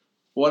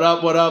What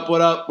up, what up,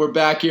 what up? We're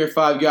back here,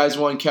 Five Guys,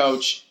 One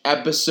Couch,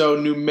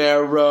 episode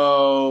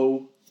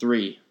numero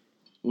 3.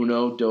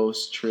 Uno,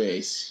 dos,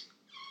 tres.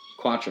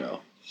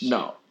 Quattro.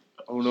 No.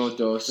 Uno,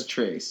 dos,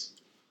 tres.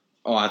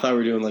 Oh, I thought we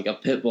were doing like a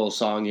Pitbull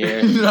song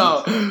here.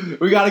 No.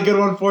 We got a good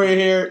one for you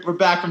here. We're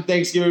back from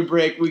Thanksgiving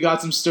break. We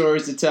got some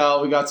stories to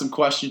tell. We got some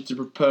questions to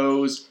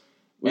propose.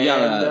 We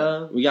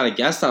got a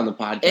guest on the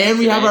podcast. And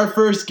we today. have our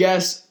first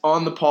guest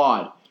on the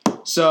pod.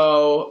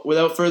 So,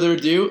 without further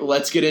ado,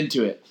 let's get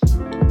into it.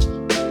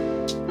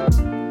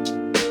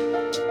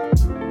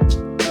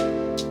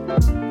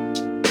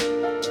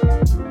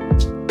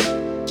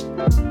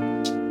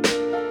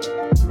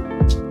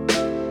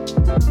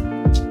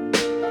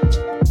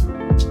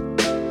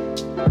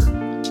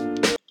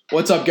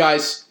 What's up,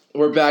 guys?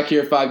 We're back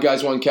here, Five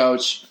Guys, One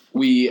Couch.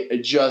 We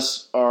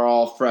just are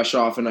all fresh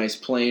off a nice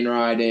plane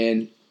ride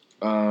in.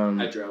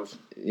 I drove.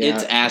 Yeah.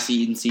 It's ass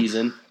eating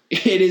season.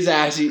 It is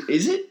assy.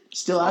 Is it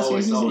still assy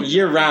Always, season? always.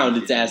 Year round,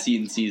 it's ass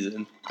eating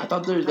season. I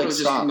thought there was That like was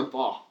just from stop. the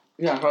fall.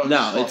 Yeah, probably No,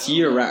 just it's fall.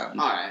 year round.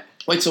 Alright.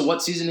 Wait, so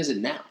what season is it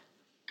now?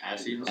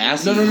 Ass eating.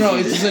 Ass No. eating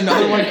This is season.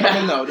 another one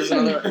coming though. There's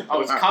another.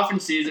 Oh, it's cuffing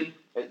season.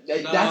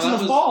 That's in the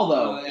fall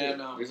though. Yeah,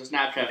 no. There's a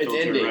Snapchat It's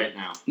filter ending. right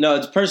now. No,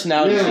 it's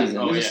personality Yeah, season.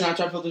 Oh, there's yeah. a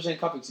Snapchat filter saying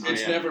cuffing season.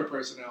 It's yeah. never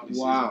personality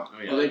Wow.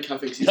 Oh, yeah. Well, then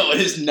cuffing season. No, it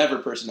is never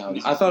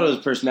personality. I thought it was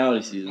personality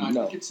No, season. I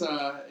No. think it's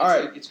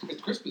Alright. like,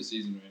 it's Christmas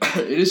season right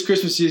now. It is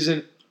Christmas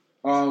season.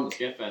 Let's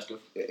get festive.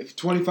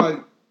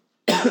 25.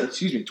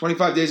 Excuse me.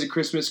 25 days of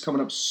Christmas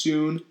coming up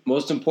soon.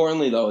 Most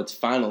importantly, though, it's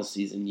final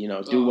season. You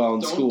know, do well in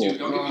don't school. Don't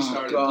get Oh, me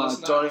started. God,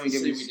 Let's not don't even say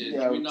get me- we did. yeah,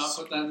 Can we not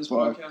put that in this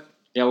fuck. podcast?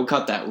 Yeah, we'll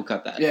cut that. We'll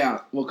cut that.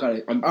 Yeah, we'll cut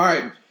it. All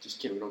right. Just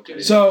kidding, we don't get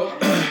it. So,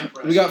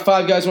 we got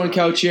Five Guys, One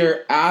Couch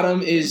here.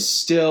 Adam is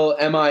still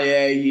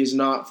MIA. He has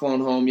not flown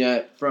home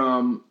yet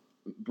from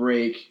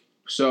break.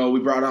 So, we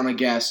brought on a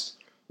guest.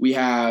 We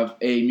have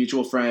a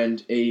mutual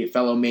friend, a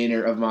fellow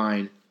Mainer of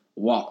mine,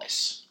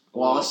 Wallace.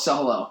 Wallace, say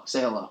hello.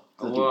 Say hello.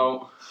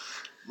 Hello.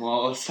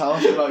 Well, Tell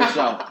us about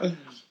yourself.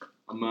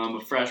 I'm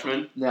a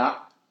freshman. Yeah.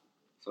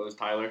 So is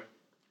Tyler.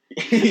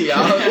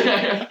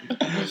 Yeah.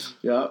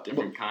 Yeah.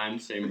 Different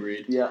kind, same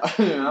breed. Yeah.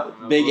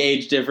 Big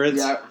age difference.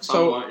 Yeah. So,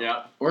 Somewhat,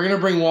 yeah. we're gonna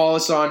bring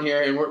Wallace on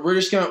here, and we're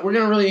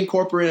gonna really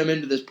incorporate him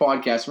into this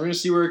podcast. We're gonna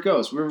see where it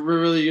goes. We're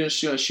really gonna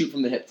shoot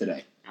from the hip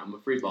today. I'm a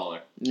free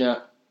baller. Yeah.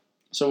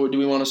 So do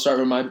we want to start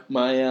with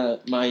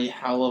my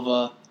hell of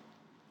a?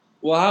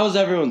 Well, how was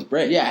everyone's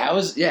break?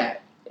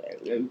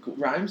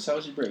 Rhymes. How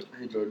was your break?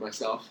 I enjoyed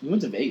myself. You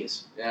went to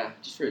Vegas. Yeah,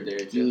 just for a day or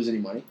Did you lose any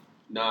money?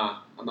 Nah,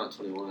 I'm not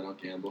 21. I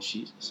don't gamble.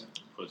 Jesus.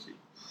 Pussy.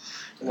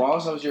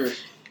 Wallace, how was yours?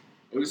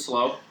 It was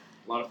slow.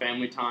 A lot of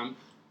family time.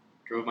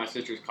 Drove my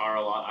sister's car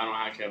a lot. I don't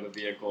actually have a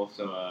vehicle,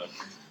 so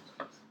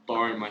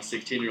borrowing my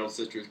 16-year-old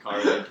sister's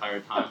car the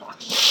entire time.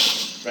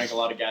 Drank a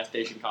lot of gas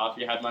station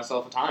coffee. Had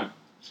myself a time.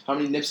 How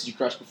many nips did you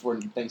crush before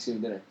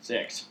Thanksgiving dinner?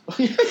 6.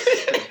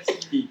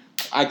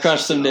 I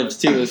crushed some nips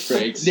too with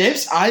breaks.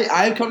 Nips.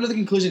 I've come to the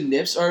conclusion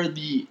nips are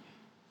the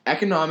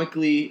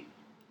economically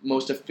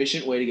most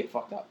efficient way to get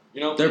fucked up.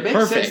 You know, They're It makes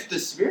perfect.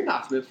 sense. The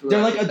Smirnoff nips were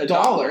They're like a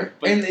dollar,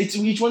 but- and it's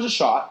each one's a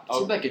shot.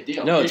 Seemed like a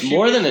deal. No, it's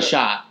more than a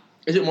shot.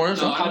 Is it more than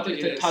a No, shot? I don't think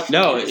it is.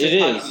 No, It's it a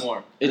touch is.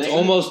 more. It's They-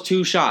 almost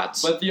 2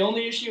 shots. But the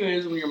only issue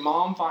is when your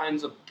mom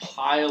finds a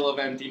pile of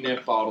empty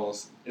nip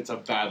bottles, it's a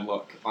bad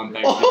look on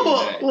Thanksgiving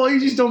Oh, Day. well, you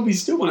just don't be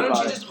stupid Why don't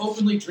about you it. just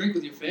openly drink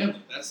with your family?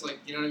 That's like,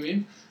 you know what I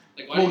mean?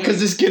 Like, why Well, do you because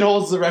this kid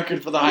holds the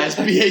record for the highest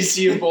BAC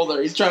in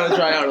Boulder. He's trying to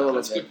dry out a little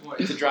That's a bit. good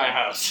point. It's a dry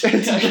house.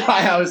 It's a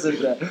dry house of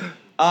that.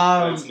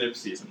 It's nip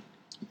season.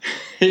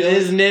 it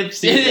is nip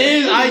season. It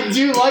is. I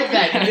do like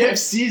that. Nip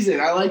season.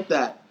 I like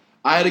that.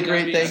 I had a That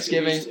great means-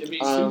 Thanksgiving. It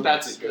means Um, two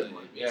that's a things, good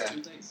one. It means Yeah.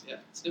 two things. Yeah,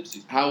 it's nip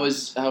season. How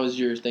was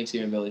your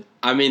Thanksgiving, Billy?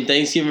 I mean,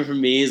 Thanksgiving for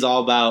me is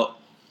all about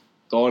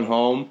going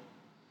home,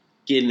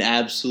 getting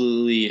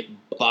absolutely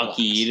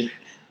buckied,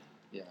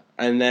 Yeah.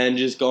 and then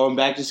just going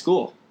back to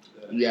school.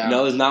 Yeah. You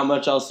know, there's not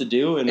much else to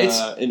do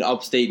in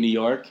upstate New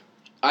York.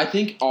 I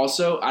think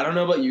also, I don't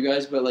know about you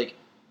guys, but like,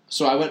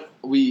 so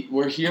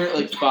we're here at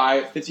like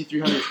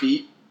 5,300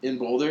 feet in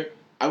Boulder.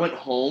 I went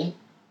home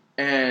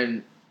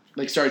and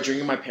like started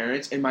drinking with my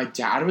parents, and my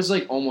dad was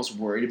like almost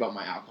worried about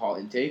my alcohol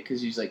intake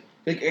because he's like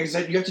you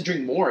have to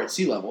drink more at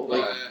sea level.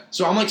 Like,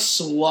 so I'm like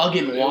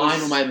slugging It wine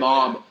was- with my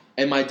mom,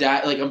 and my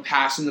dad, like, I'm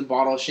passing the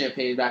bottle of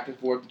champagne back and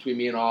forth between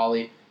me and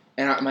Ollie,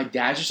 and my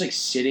dad's just like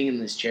sitting in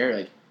this chair,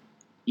 like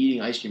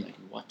eating ice cream. Like,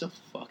 what the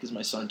fuck is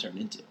my son turned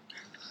into?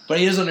 But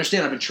he doesn't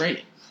understand. I've been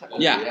training.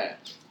 Yeah.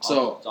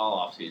 So It's all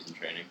off-season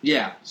training.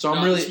 yeah. So I'm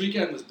No, really This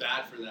weekend was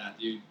bad for that,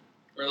 dude.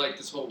 Or like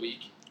this whole week.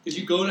 Because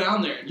you go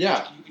down there and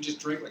Yeah. you can just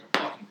drink like a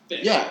fucking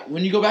fish. yeah.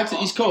 When you go back to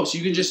the East Coast,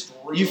 you can just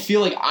you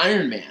feel like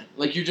Iron Man.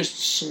 Like you're just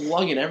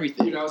slugging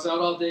everything. Dude, I was out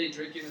all day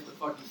drinking at the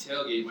fucking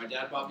tailgate. My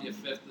dad bought me a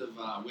fifth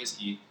of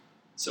whiskey.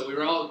 So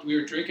we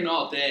were drinking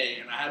all day,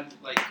 and I had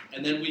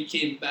and then we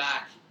came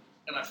back,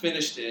 and I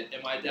finished it,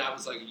 and my dad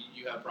was like,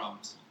 "You have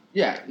problems."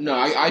 Yeah. No,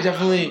 I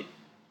definitely.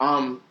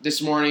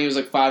 This morning it was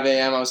like 5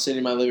 a.m. I was sitting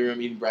in my living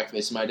room eating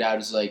breakfast, and my dad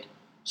was like,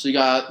 "So you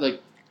got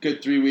like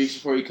good 3 weeks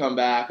before you come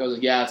back?" I was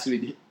like, "Yeah, it's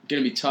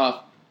gonna be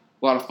tough."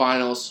 a lot of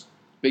finals,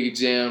 big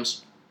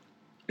exams.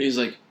 He's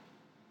like,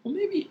 well,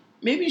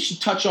 maybe you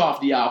should touch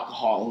off the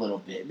alcohol a little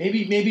bit.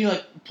 Maybe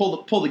like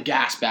pull the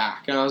gas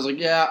back. And I was like,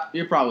 yeah,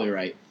 you're probably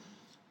right.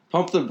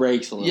 Pump the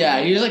brakes a little Yeah,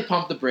 bit. he was like,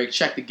 pump the brakes,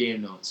 check the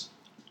game notes.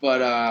 But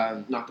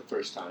Not the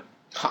first time.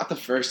 not the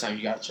first time.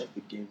 You gotta check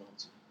the game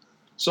notes.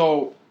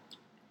 So,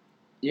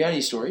 you got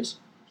any stories?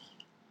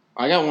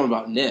 I got one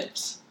about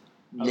nips.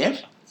 Nip?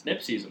 It's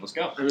nip season. Let's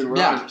go. I mean, we're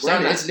Yeah, on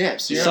Sunday, that. it's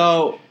nips. You're-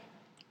 So,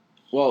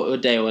 well,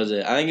 what day was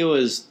it? I think it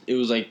was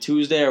like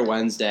Tuesday or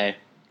Wednesday,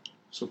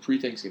 so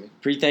pre-Thanksgiving.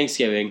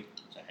 pre-Thanksgiving.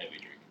 It's a heavy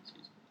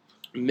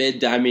drinking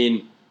season. I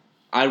mean,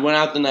 I went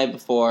out the night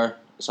before,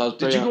 so I was Did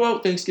pretty. you go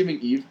out Thanksgiving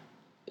Eve?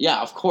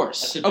 Yeah, of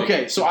course. That's a big-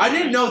 Okay, so I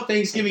didn't know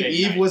Thanksgiving Big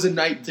Eve night. was a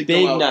night to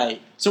Big go out.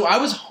 night. So I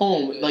was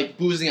home, like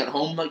boozing at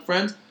home, like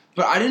friends.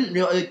 But I didn't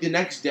realize. Like the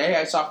next day,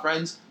 I saw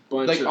friends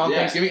Bunch like of- on yeah.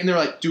 Thanksgiving, and they were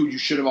like, "Dude, you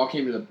should have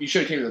came to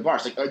the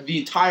bars." Like the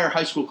entire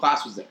high school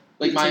class was there.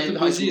 Like It's my like the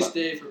high school. busiest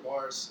day for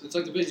bars. It's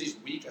like the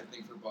busiest week, I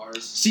think, for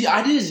bars. See,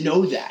 I didn't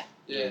know that.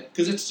 Yeah,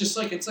 because it's just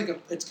like it's kind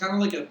of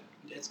like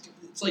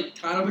it's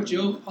like kind of a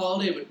joke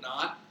holiday, but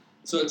not.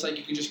 So it's like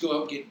you can just go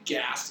out and get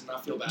gassed and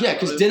not feel bad. Yeah, about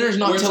because it. dinner's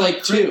not Whereas till like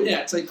Chri- 2. Yeah,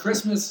 it's like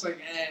Christmas. Like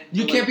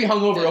You but, can't be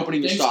hungover yeah,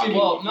 opening your Thanksgiving- stocking.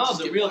 Well, you no. just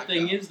The get real blacked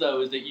thing out. is though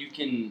is that you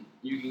can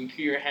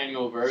cure your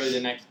hangover early the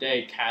next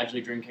day,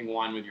 casually drinking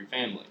wine with your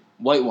family.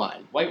 White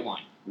wine. White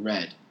wine.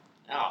 Red.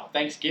 Oh,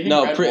 Thanksgiving.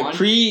 No, red wine.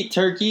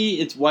 pre-turkey,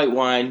 it's white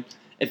wine.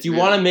 If you Yeah.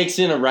 want to mix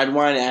in a red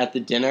wine at the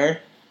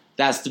dinner,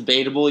 that's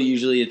debatable.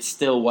 Usually, it's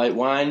still white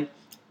wine.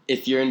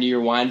 If you're into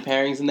your wine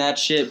pairings and that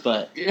shit,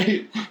 but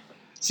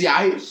See,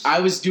 I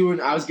was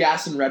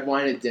gassing red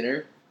wine at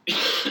dinner,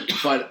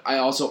 but I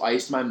also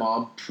iced my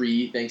mom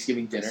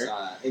pre-Thanksgiving dinner.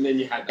 And then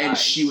you had the And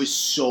ice. she was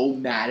so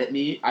mad at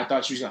me, I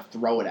thought she was going to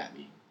throw it at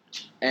me.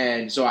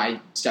 And so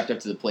I stepped up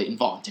to the plate and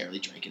voluntarily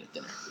drank it at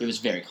dinner. It was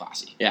very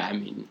classy. yeah, I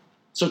mean,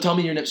 So tell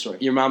me your nip story.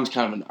 your mom's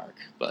kind of a narc,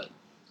 but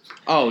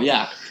oh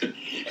yeah.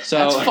 So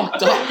That's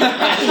fucked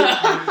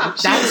up.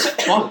 That's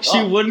fucked she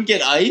up. wouldn't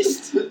get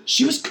iced.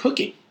 She was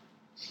cooking.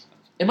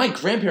 And my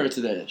grandparents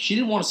were there. She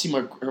didn't want to see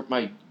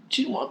my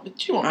she didn't want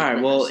All my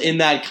right, well, grandparents. in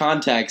that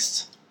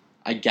context,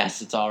 I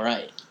guess it's all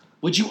right.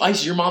 Would you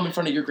ice your mom in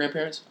front of your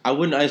grandparents? I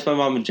wouldn't ice my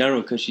mom in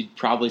general because she'd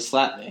probably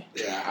slap me.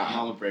 Yeah.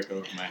 Mom would break it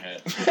over my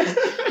head.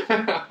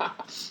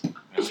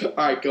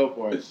 Alright, go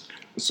for it.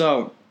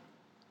 So,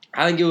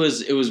 I think it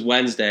was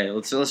Wednesday.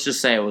 Let's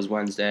just say it was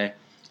Wednesday,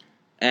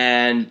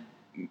 and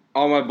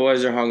all my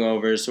boys are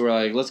hungover, so we're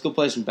like, let's go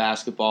play some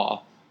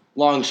basketball.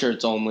 Long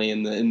shirts only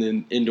in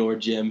the indoor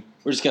gym.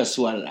 We're just gonna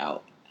sweat it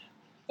out.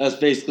 That's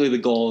basically the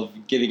goal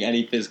of getting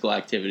any physical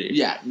activity.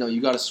 Yeah, no,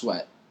 you gotta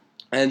sweat.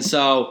 And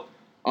so,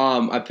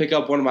 I pick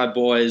up one of my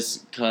boys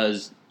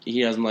because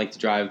he doesn't like to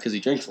drive because he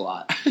drinks a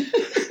lot.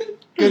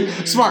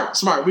 Good, smart.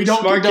 We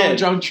don't Smart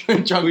condone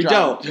kid. drunk We driving.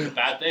 don't. It's a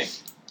bad thing.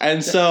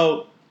 And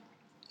so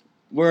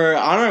we're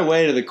on our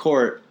way to the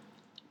court,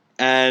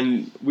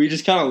 and we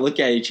just kind of look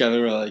at each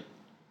other. We're like,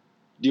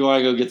 "Do you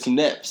want to go get some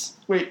nips?"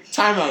 Wait,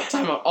 time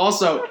out.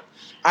 Also,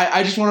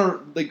 I just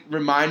want to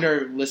remind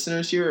our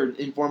listeners here, or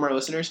inform our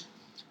listeners.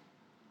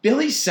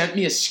 Billy sent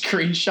me a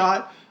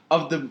screenshot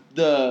of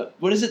the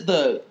what is it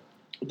the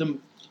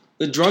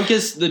The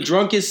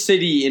drunkest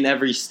city in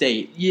every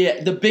state.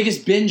 yeah the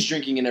biggest binge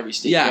drinking in every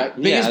state. Yeah, right?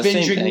 Biggest yeah, binge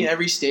same drinking thing. in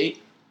every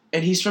state,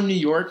 and he's from New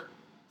York,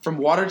 from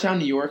Watertown,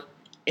 New York,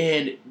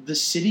 and the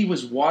city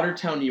was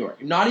Watertown, New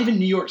York. Not even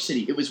New York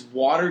City. It was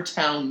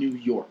Watertown, New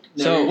York.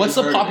 So, What's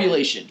the heard of it.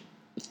 population?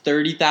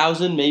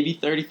 30,000, maybe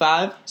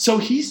 35. So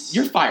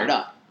you're fired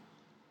up.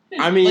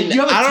 I mean, Like,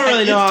 you have a I don't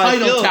really know how I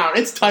It's feel. Titletown.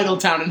 It's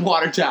Titletown in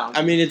Watertown.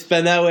 I mean, it's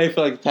been that way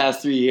for like the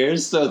past 3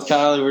 years, so it's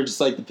kind of like we're just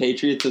like the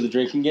Patriots of the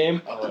drinking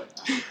game. Oh,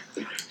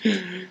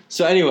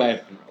 So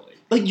anyway, Unrelated.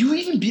 Like you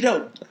even beat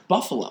out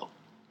Buffalo.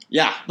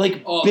 yeah,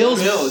 Like Oh,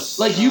 Bills.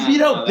 Like you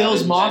beat out that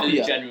Bills is- Mafia.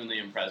 That is genuinely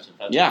impressive.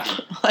 That's yeah,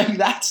 Like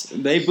that's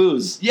they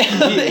booze.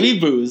 yeah. We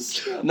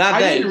booze, not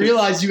I they. didn't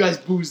realize you guys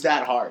boozed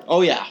that hard.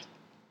 Oh yeah.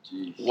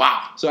 jeez.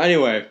 Wow. So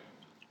anyway,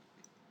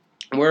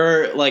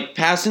 we're like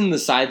passing the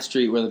side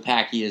street where the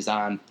Packy is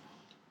on,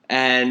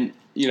 and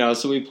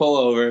so we pull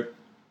over.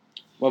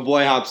 My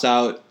boy hops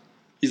out.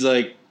 He's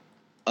like,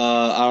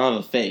 "I don't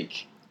have a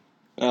fake."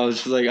 And I was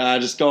just like,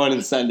 "Just go in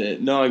and send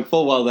it," knowing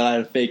full well that I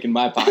had a fake in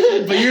my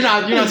pocket. But you're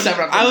not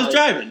 7 up. I was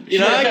driving.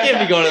 I can't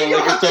be going to the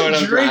liquor store when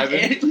I'm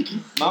driving.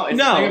 No, it's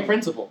No. a thing of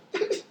principle.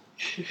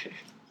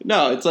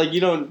 No, it's like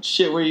you don't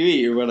shit where you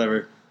eat or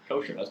whatever.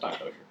 Kosher. That's not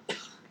kosher.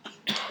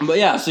 But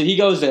yeah, so he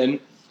goes in.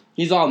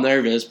 He's all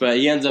nervous, but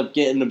he ends up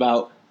getting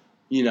about,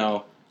 3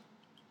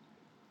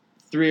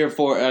 or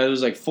 4. It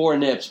was like 4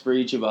 nips for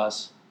each of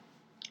us,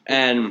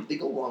 and They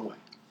go a long way.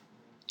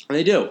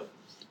 they do.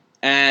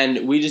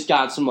 And we just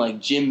got some like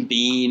Jim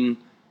Beam,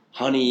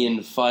 honey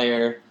and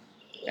fire,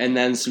 and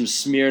then some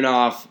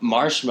Smirnoff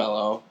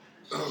marshmallow,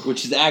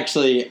 which is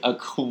actually a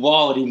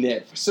quality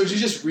nip. So did you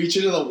just reach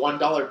into the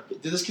 $1?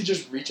 Did this kid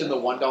just reach in the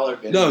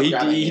 $1 bin? No, and he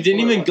grab a didn't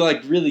handful even or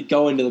what? really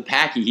go into the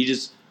packy. He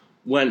just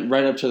went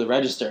right up to the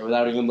register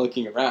without even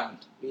looking around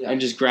Yeah. and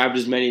just grabbed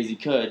as many as he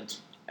could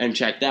and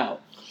checked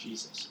out.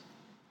 Jesus.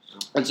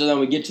 And so then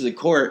we get to the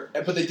court.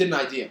 But they didn't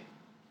ID him.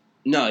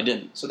 No, I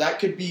didn't. So that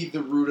could be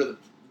the root of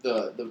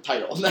the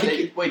title.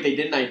 They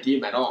didn't ID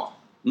him at all.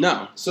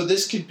 No. So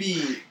this could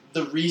be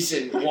the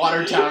reason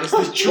Watertown is the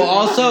Well, true.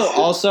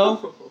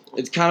 also,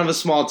 it's kind of a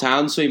small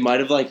town, so he might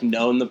have like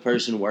known the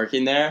person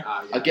working there.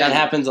 Yeah. Again, That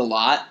happens a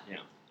lot.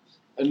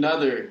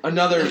 Another.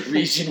 another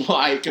reason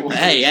why it could be.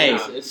 Hey.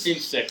 It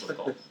seems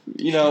cyclical.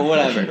 You know,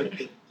 whatever.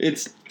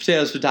 It's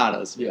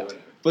potatoes. Yeah.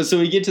 But so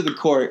we get to the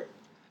court,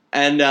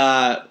 and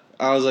I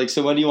was like,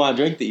 "So when do you want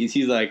to drink these?"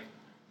 He's like,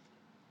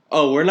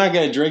 "Oh, we're not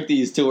gonna drink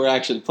these till we're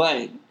actually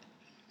playing."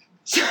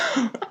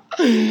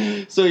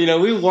 So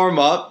we warm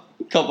up,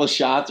 a couple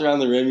shots around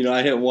the rim.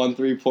 I hit 1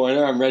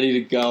 3-pointer. I'm ready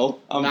to go.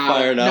 I'm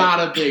fired up.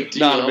 Not a big deal.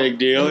 Not a big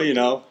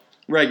deal.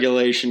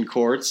 Regulation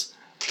courts.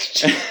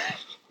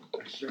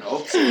 Sure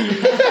hope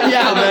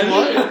Yeah, man.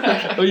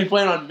 What? Are you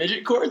playing on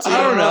midget courts?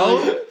 I don't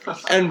know.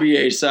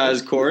 NBA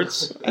size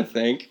courts, I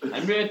think.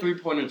 NBA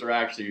 3-pointers are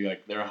actually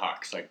they're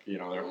hawks. They're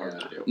hard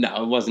to do.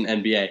 No, it wasn't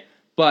NBA.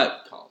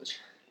 But college.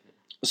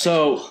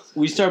 so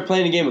we start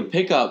playing a game of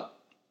pickup.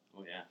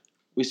 Oh yeah,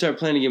 We start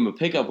playing a game of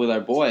pickup with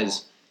our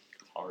boys,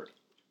 it's hard.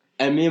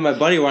 and me and my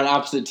buddy were on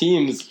opposite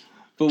teams.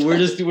 But we're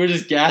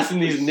just gassing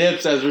these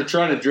nips as we're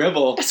trying to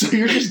dribble. So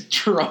you're just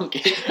drunk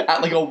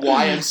at like a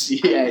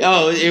YMCA.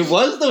 Oh, it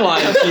was the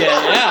YMCA,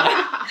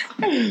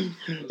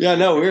 yeah. Yeah,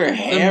 no, we were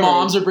hammered. The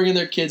moms are bringing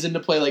their kids in to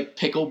play like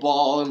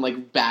pickleball and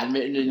like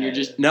badminton, and you're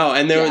just No,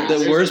 and Yeah, the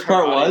There's worst a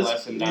part karate was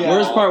lesson the down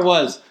worst the part hall.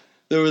 was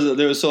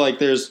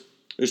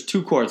there's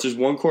 2 courts. There's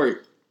one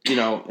court,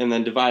 and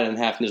then divided in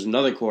half, and there's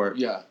another court.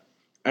 yeah.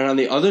 And on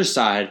the other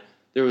side,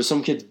 there was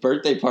some kid's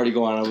birthday party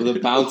going on with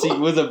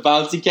a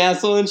bouncy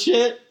castle and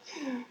shit.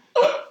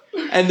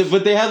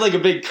 But they had like a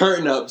big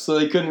curtain up, so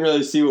they couldn't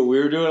really see what we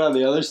were doing on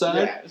the other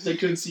side. Yeah, they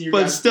couldn't see your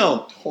But guys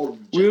still, total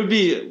we would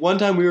be one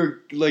time we were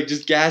like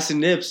just gassing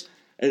nips,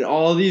 and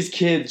all these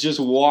kids just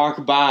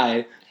walk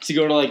by to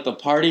go to like the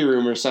party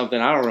room or something.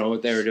 I don't know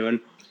what they were doing,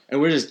 and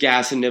we're just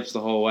gassing nips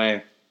the whole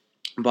way.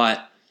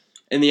 But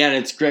in the end,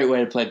 it's a great way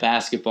to play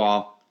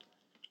basketball.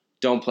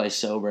 Don't play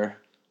sober.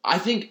 I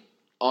think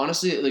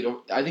honestly,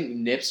 I think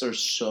nips are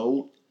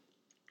so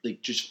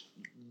just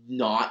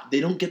not. They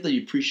don't get the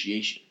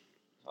appreciation.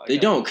 They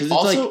don't, because it's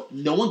Also,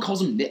 no one calls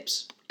them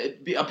nips.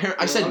 Apparently,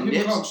 I said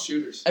People call them nips.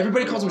 shooters.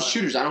 Everybody calls them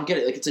shooters. I don't get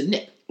it. Like it's a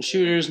nip.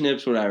 shooters,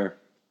 nips, whatever.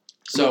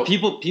 So So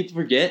people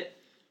forget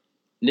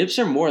nips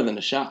are more than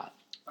a shot.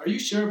 Are you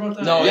sure about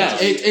that? no, Yeah.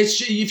 it's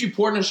if you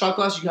pour it in a shot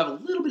glass, you have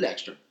a little bit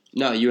extra.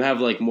 No, you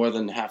have like more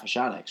than half a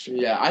shot extra.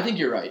 Yeah, I think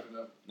you're right.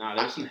 Nah,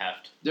 there's some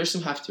heft. There's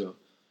some heft to it.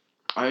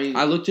 I mean,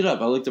 I looked it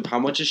up. I looked up how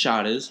much a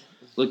shot is.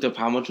 Looked up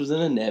how much was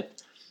in a nip.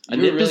 A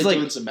you're nip really is like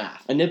doing some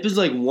math. a nip is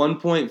like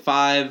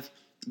 1.5,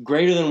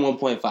 greater than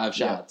 1.5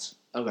 shots.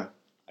 Okay.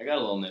 I got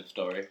a little nip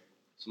story.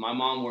 So my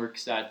mom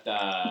works at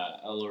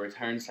a little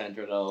return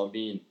center at El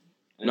Bean.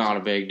 Not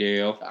a big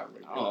deal.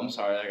 Oh, I'm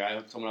sorry. I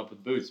hooked someone up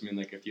with boots. I mean,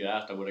 if you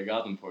asked, I would have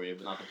got them for you,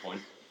 but not the point.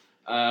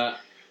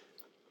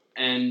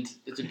 And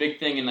it's a big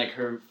thing in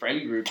her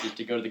friend group is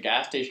to go to the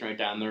gas station right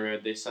down there.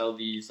 They sell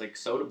these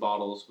soda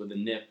bottles with a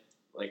nip,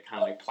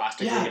 kind of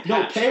plastic ring Yeah, no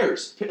attached.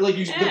 pairs. Like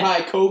you Yeah. buy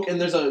a Coke and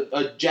there's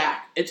a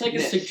Jack. It's like a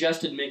Nip.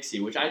 suggested mixie,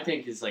 which I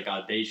think is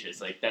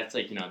audacious. That's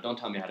don't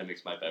tell me how to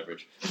mix my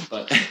beverage.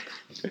 But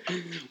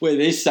Wait,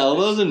 they sell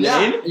those in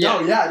Maine?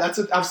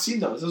 I've seen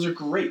those. Those are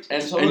great.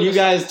 and so And you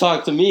guys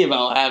talk to me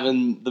about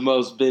having the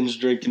most binge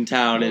drinking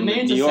town in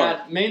Maine's New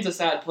York. Maine's a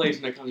sad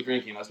place when it comes to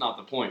drinking. That's not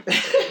the point.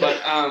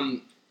 But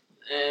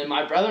and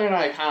my brother and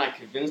I kind of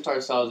convinced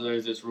ourselves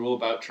there's this rule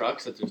about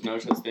trucks that there's no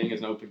such thing as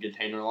an open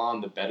container law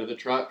on the bed of the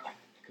truck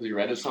because we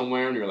read it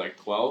somewhere and we were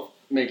 12.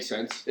 Makes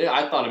sense. Yeah,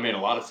 I thought it made a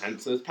lot of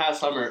sense. So this past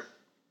summer,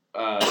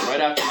 right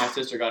after my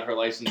sister got her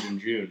license in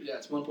June. Yeah,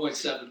 it's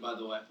 1.7 by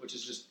the way, which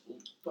is just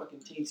fucking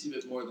teensy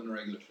bit more than a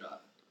regular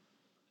shot.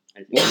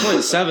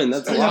 1.7,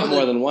 that's a Yeah, lot but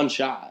more than one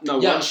shot.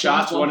 No, Yeah, one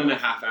shot's it's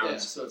 1.5 Yeah,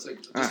 ounce. so it's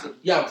just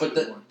Yeah, but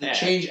the Yeah.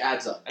 change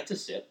adds up. That's a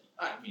sip.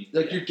 I mean,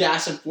 You're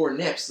gassing 4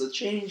 nips. The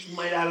change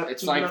might add up.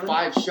 It's to like another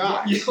 5 nip.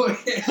 shots.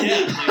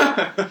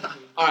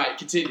 All right,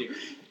 continue.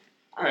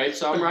 All right,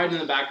 so I'm riding in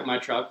the back of my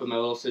truck with my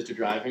little sister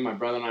driving. My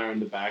brother and I are in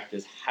the back,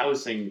 just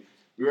housing.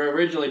 We were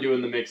originally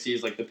doing the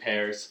mixies, the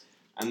pairs,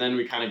 and then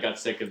we kind of got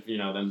sick of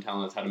them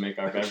telling us how to make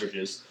our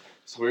beverages.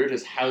 So we were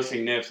just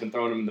housing nips and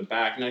throwing them in the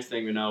back. Next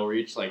thing we know, we're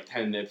each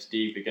 10 nips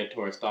deep to get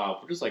to our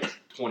stop. We're just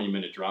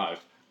 20-minute drive,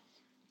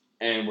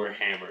 and we're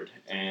hammered.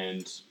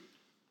 And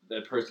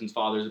the person's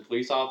father's a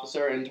police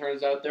officer, and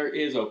turns out there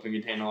is open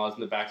container laws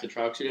in the backs of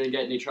trucks. You didn't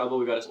get any trouble.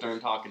 We got a stern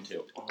talking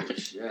to. Oh,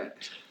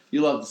 shit.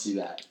 You love to see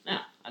that. Yeah,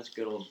 that's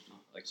good old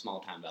small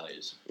town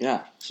values.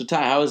 Yeah. So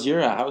Ty, how was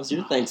your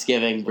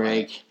Thanksgiving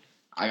break?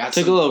 I got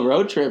Took a little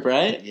road trip,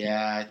 right?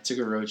 Yeah, I took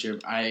a road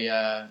trip.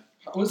 How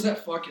was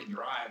that fucking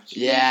drive?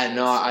 Yeah,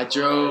 no, I Jesus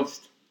drove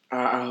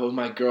Christ. with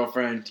my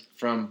girlfriend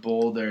from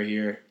Boulder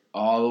here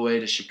all the way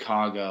to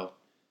Chicago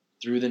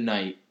through the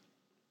night.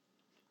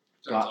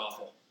 Sounds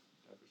awful.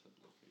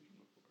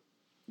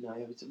 No,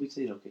 yeah, we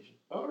say location.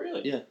 Oh,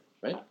 really? Yeah,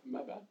 right?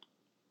 My bad.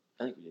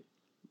 I think we did.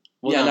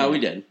 Yeah, no, we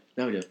did.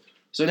 No, we did.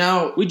 So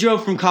now We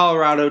drove from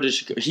Colorado to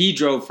Chicago. He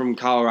drove from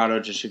Colorado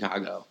to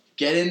Chicago.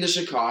 get into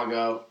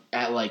Chicago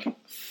at like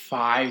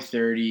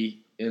 5:30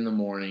 in the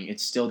morning.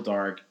 It's still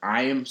dark.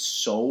 I am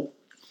so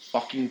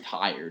fucking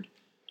tired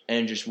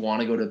and just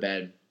want to go to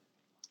bed.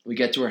 We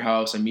get to her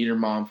house. I meet her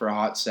mom for a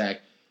hot sec.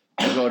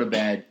 I go to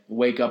bed.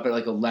 Wake up at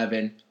like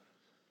 11.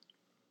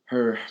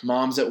 Her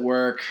mom's at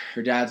work.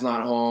 Her dad's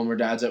not home. Her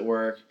dad's at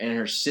work. And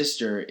her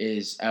sister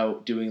is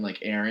out doing like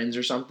errands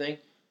or something.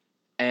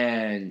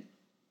 And,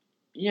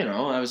 you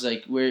know, I was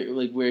like,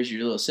 where's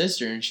your little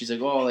sister? And she's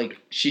like, oh, like,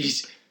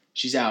 she's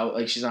out.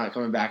 Like, she's not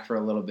coming back for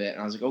a little bit.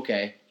 And I was like,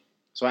 okay.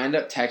 So I end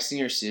up texting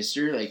her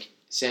sister, like,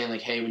 saying,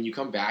 like, hey, when you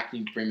come back, can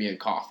you bring me a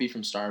coffee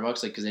from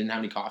Starbucks? Like, because they didn't have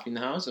any coffee in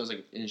the house. I was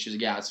like, and she was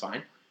like, yeah, that's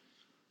fine.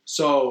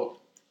 So,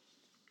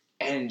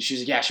 and she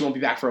was like, yeah, she won't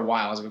be back for a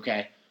while. I was like,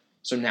 okay.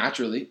 So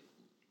naturally,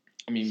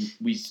 I mean,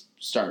 we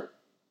start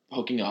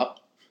hooking up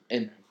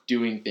and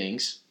doing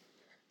things,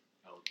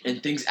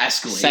 and things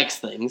escalate. Sex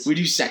things. We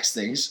do sex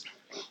things,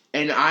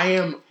 and I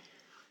am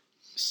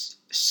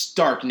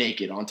stark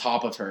naked on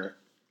top of her,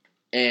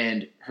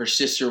 and her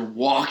sister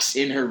walks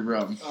in her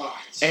room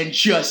and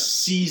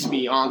just sees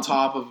me on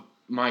top of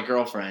my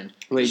girlfriend.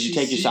 Wait, did you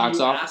take your socks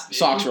off?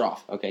 Socks are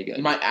off. Okay,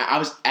 good. I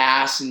was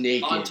ass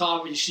naked. On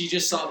top of you, she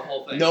just saw the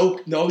whole thing.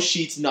 No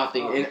sheets,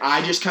 nothing. And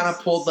I just kind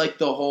of pulled like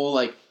the whole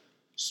like,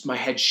 my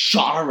head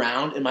shot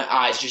around and my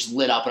eyes just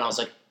lit up and I was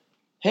like,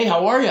 hey,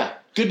 how are ya?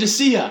 Good to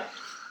see ya.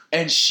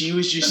 And she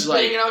was just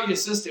like, banging out your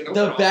sister.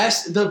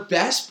 the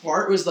best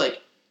part was like,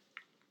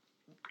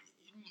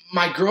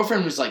 my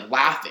girlfriend was like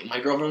laughing. My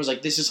girlfriend was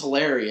like, this is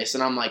hilarious.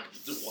 And I'm like,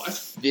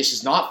 What? This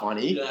is not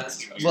funny. Yeah, that's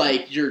true.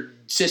 Like, your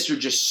sister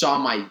just saw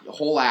my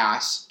whole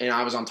ass and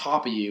I was on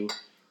top of you.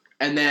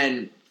 And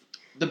then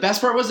the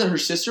best part was that her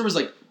sister was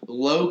like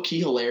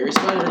low-key hilarious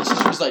about it. Her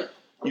sister was like,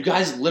 you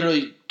guys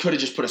literally could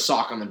have just put a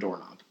sock on the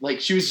doorknob. Like,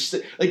 she was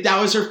just like,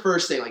 that was her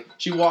first thing. Like,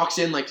 she walks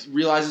in, like,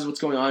 realizes what's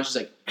going on. She's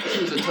like,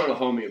 She was a total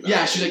homie about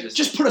yeah, it. she's like,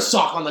 just put a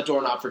sock on the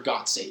doorknob for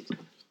God's sake.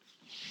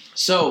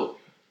 So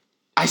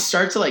I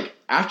start to like,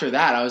 after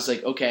that, I was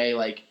like, okay,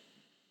 like,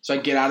 so I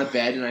get out of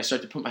bed and I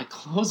start to put my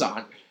clothes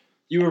on.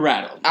 You were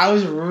rattled. I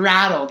was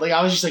rattled. Like,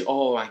 I was just like,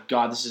 oh my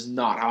God, this is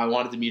not how I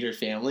wanted to meet her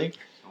family.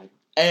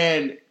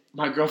 And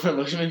my girlfriend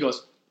looks at me and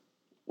goes,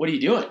 what are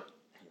you doing?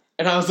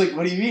 And I was like,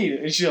 what do you mean?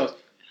 And she goes,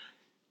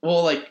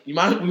 well, like, we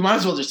might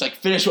as well just like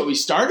finish what we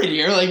started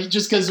here. Like,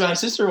 just because my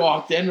sister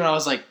walked in and I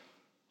was like,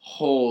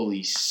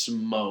 holy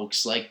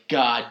smokes, like,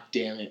 God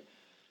damn it.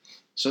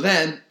 So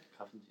then,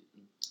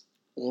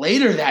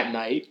 later that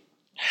night,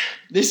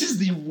 this is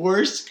the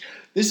worst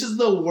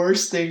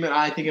thing that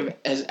I think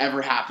has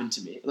ever happened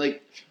to me.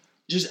 Like,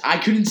 just, I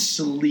couldn't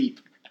sleep.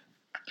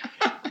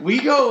 We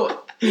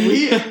have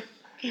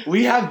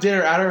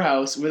dinner at her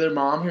house with her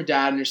mom, her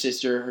dad, and her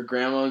sister, her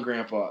grandma and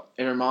grandpa.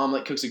 And her mom,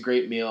 like, cooks a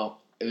great meal.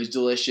 It was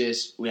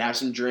delicious. We have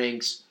some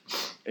drinks.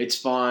 It's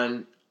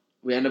fun.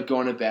 We end up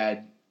going to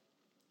bed.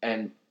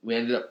 And we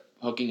ended up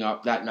hooking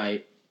up that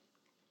night.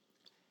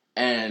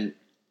 And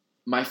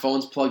my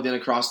phone's plugged in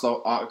across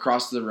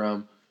the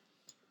room.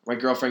 My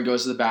girlfriend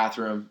goes to the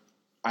bathroom.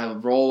 I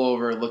roll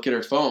over, look at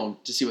her phone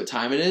to see what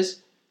time it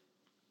is.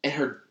 And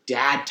her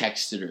dad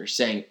texted her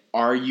saying,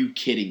 are you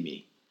kidding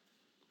me?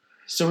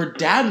 So her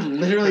dad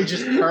literally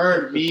just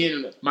heard me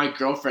and my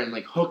girlfriend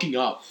like hooking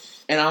up.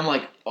 And I'm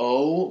like,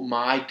 oh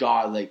my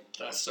God. Like,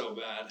 That's so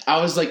bad. I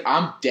was like,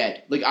 I'm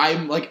dead. Like,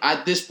 I'm like,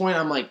 at this point,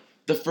 I'm like,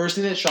 the first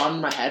thing that shot in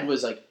my head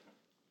was like,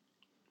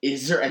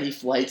 is there any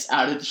flights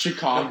out of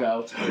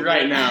Chicago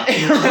Right now.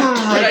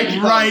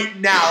 right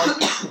now.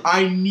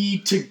 I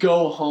need to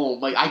go home.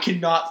 Like, I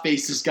cannot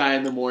face this guy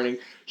in the morning.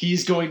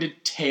 He's going to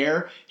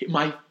tear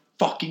my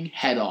fucking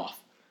head off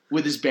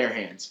with his bare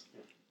hands.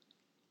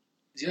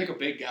 Is he like a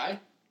big guy?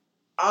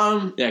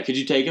 Yeah, could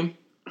you take him?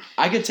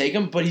 I could take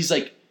him, but he's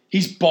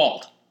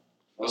bald.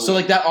 So,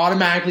 like, that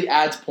automatically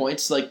adds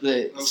points to, like,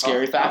 the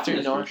scary factor,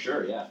 you know? For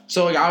sure, yeah.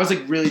 So, like, I was,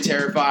 like, really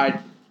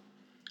terrified.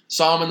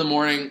 Saw him in the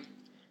morning.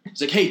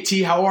 He's like, hey,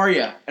 T, how are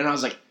you? And I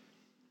was like,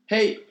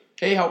 hey,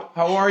 how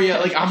are you?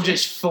 Like, I'm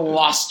just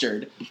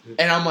flustered.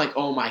 And I'm like,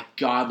 oh, my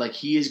God, like,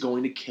 he is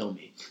going to kill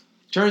me.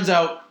 Turns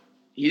out,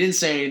 he didn't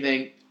say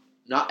anything.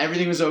 Not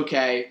everything was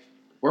okay.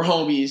 We're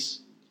homies.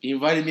 He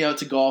invited me out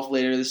to golf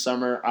later this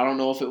summer. I don't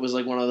know if it was,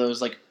 like, one of those,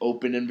 like,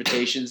 open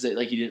invitations that,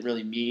 like, he didn't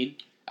really mean.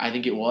 I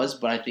think it was,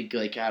 but I think,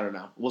 like, I don't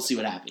know. We'll see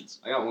what happens.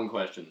 I got one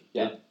question.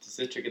 Yeah. Did the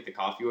sister get the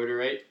coffee order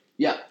right?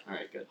 Yeah. All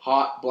right, good.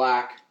 Hot,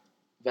 black,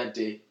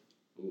 venti,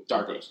 Ooh,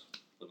 dark okay. roast.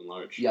 Living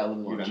large. Yeah,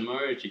 living You large. Venmo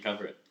her or did she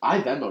cover it? I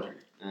Venmo'd her.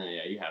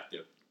 Yeah, you have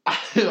to. I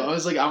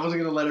was like, I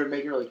wasn't going to let her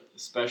make her, like...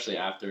 Especially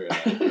after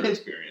your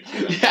experience.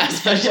 Yeah,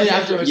 especially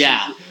after...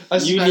 Yeah,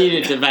 you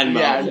needed to Venmo.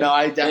 Yeah, no,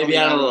 I definitely... Maybe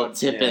add a Venmo'd. little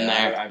tip in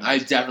there. I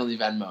definitely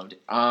Venmo'd.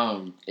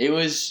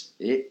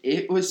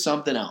 It was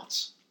something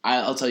else.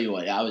 I'll tell you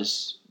what, I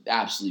was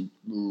absolutely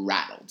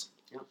rattled.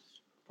 Yep.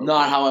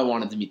 Not how I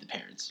wanted to meet the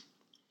parents.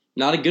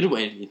 Not a good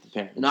way to meet the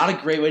parents. Not a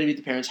great way to meet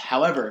the parents.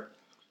 However,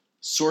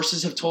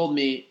 sources have told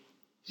me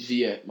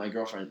via my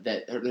girlfriend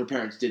that her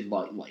parents did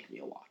like me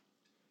a lot.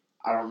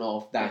 I don't know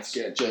if that's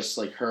That's good. just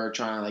like her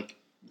trying to like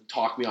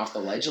talk me off the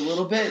ledge a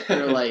little bit,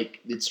 or like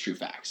it's true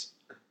facts.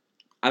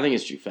 I think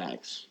it's true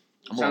facts.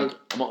 I'm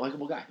a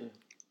likable guy.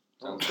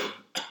 Sounds good.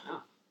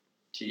 Oh.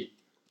 T.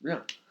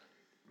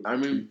 I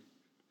mean,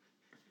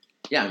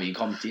 yeah, I mean, you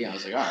call me T. I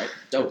was like, all right,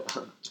 dope.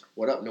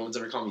 What up? No one's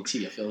ever called me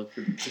T. I feel like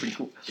pretty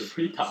cool. You're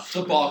pretty tough.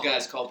 The ball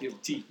guys call people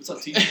T. What's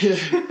up, T?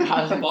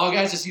 Ball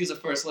guys just use the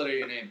first letter of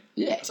your name.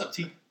 Yeah. What's up,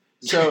 T?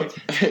 So,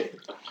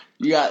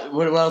 you got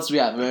what else we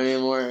got? Maybe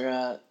more.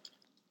 I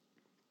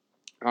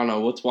don't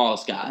know. What's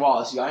Wallace got?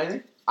 Wallace, you got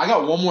anything? I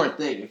got one more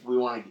thing. If we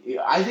want to,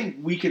 I think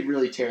we could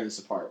really tear this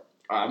apart.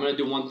 Alright, I'm gonna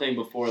do one thing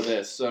before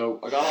this. So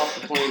I got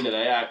off the plane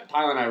today.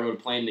 Tyler and I rode a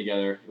plane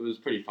together. It was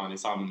pretty fun. I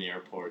saw him in the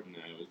airport, and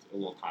it was a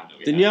little time that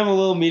we Didn't had. you have a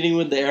little meeting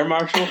with the air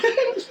marshal?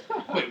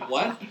 Wait,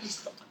 what?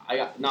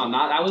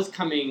 I was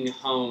coming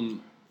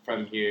home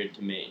from here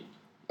to Maine.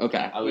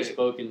 Okay. I was Wait.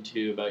 spoken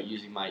to about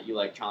using my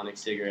electronic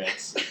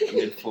cigarettes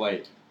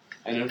mid-flight,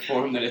 and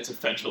informed that it's a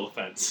federal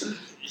offense.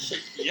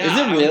 Yeah, Is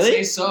it I would really?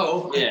 say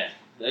so. Yeah,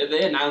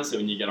 they announce it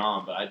when you get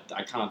on, but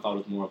I kind of thought it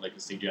was more of like a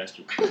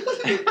suggestion.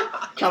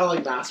 Kind of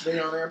like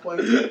masturbating on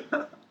airplanes.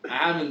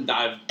 I haven't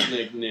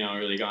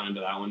really gone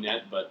into that one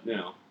yet, but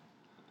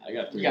I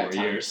got 3 more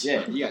time. years.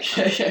 Yeah, you got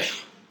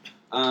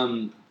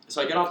time.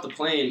 So I get off the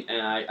plane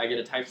and I get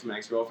a text from an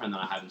ex-girlfriend that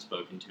I haven't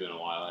spoken to in a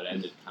while. It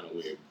ended kind of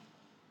weird,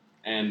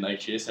 and like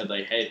she just said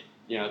like, hey,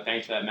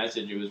 thanks for that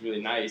message. It was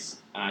really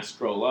nice. And I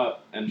scroll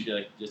up and she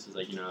like just is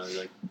like,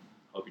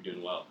 hope you're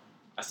doing well.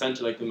 I sent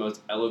her like the most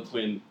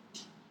eloquent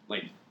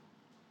like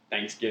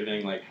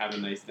Thanksgiving, like have a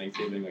nice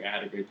Thanksgiving. Like I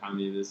had a great time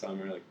with you this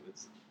summer. Like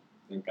let's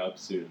link up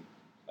soon.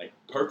 Like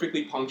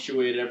perfectly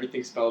punctuated,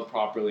 everything spelled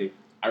properly.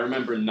 I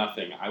remember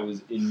nothing. I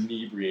was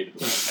inebriated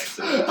when I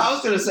texted her. I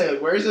was gonna say,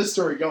 like, where's this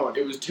story going?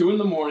 It was 2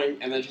 a.m,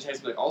 and then she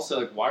texted me like, also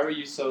like, why were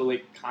you so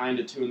like kind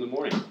at 2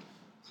 a.m?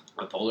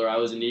 I told her I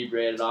was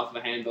inebriated off of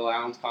a handle of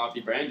Allen's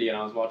Coffee Brandy, and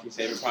I was watching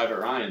Saving Private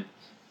Ryan,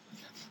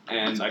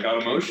 and I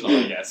got emotional,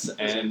 I guess. That's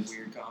And a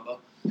weird combo.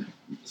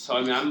 so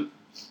I mean, I'm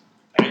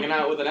hanging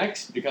out with an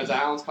ex because of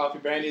Allen's Coffee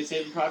Brandy and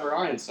Saving Private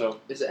Ryan. So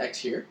Is the ex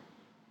here?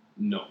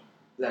 no,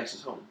 The ex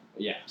is home.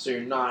 yeah, So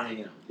you're not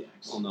hanging out with the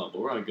ex. well no,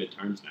 but we're on good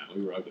terms now.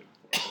 We were ugly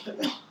before.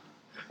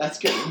 That's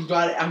good. I'm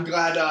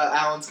glad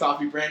Alan's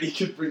Coffee Brandy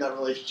could bring that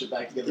relationship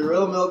back together. The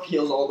real milk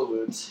heals all the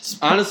wounds.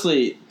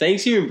 Honestly,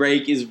 Thanksgiving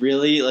break is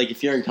really, like,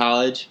 if you're in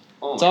college,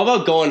 Oh, it's all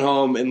about going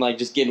home and, like,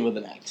 just getting with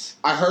an ex.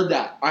 I heard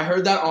that.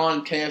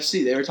 On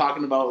KFC. They were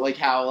talking about like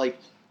how like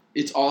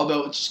it's all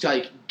about just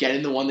like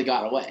getting the one that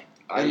got away.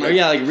 And, Or,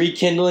 yeah, like,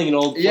 rekindling an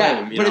old flame,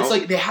 Yeah, you but know? it's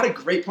like they had a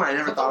great plan. I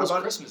never thought it was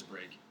about it. Christmas break.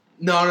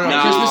 No.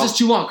 No. Christmas is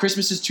too long.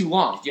 Christmas is too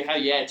long. yeah,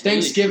 it's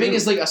Thanksgiving really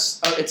is like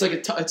it's like a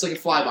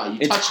flyby. You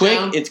It's touch quick,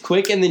 down, it's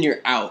quick, and then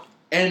you're out.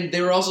 and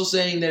they were also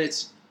saying that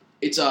it's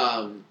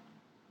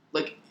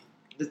like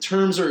the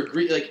terms are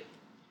agreed. Like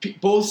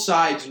both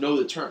sides know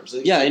the terms.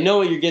 Like, Yeah, I know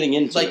what you're getting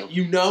into. Like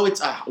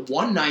it's a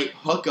one night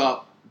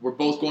hookup. We're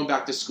both going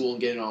back to school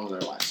and getting on with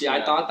our lives. See,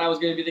 I thought that was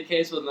going to be the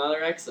case with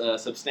another ex.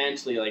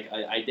 Substantially, like,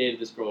 I dated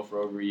this girl for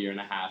over a year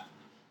and a half.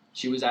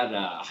 She was at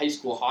a high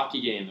school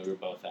hockey game that we were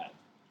both at.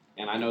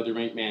 And I know the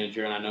rink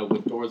manager, and I know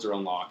what doors are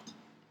unlocked.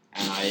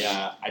 And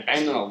I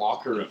banged in a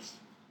locker room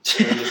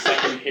during the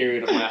second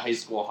period of my high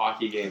school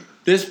hockey game.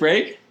 This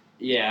break?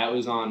 Yeah, it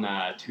was on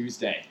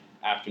Tuesday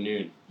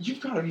afternoon You've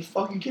got to be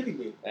fucking kidding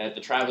me. at the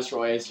Travis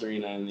Royce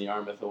Arena in the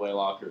Yarmouth away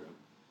locker room.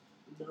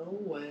 No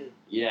way.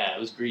 Yeah, it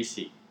was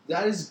greasy.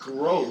 That is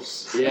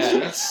gross. Yeah.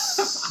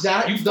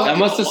 That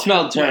must have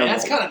smelled terrible.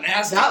 That's kind of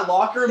nasty. That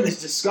locker room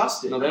is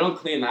disgusting. No, they don't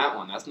clean that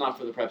one. That's not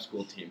for the prep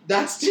school team.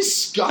 That's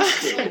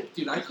disgusting.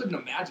 Dude, I couldn't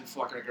imagine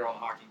fucking a girl in a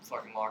hockey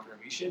fucking locker room.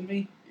 You shitting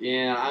me?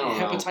 Yeah, I don't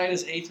know.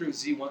 Hepatitis A through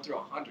Z, 1 through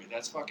 100.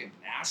 That's fucking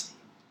nasty.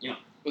 Yeah.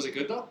 Was it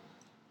good though?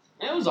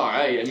 It was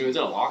alright. I mean, it was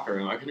in a locker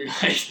room. I couldn't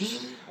like.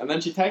 And then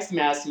she texted me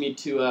asking me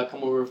to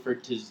come over for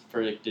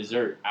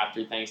dessert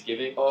after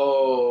Thanksgiving,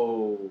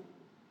 Oh,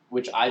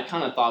 which I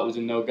kind of thought was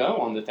a no-go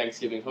on the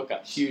Thanksgiving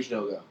hookups. huge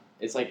no go.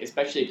 It's like,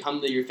 especially come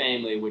to your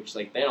family, which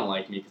like they don't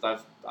like me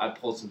because I've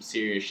pulled some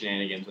serious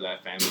shenanigans with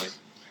that family.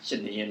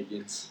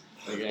 Shenanigans.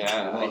 Like,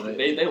 yeah, Love like,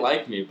 it. they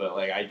like me, but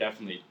like I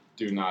definitely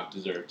do not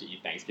deserve to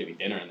eat Thanksgiving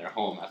dinner in their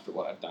home after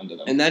what I've done to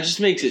them. And that just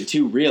makes it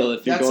too real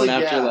if you're That's going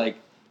like, after, yeah. like...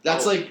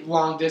 That's Oh. like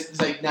long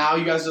distance. Like now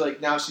you guys are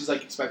like now she's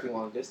like expecting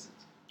long distance.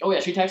 Oh yeah,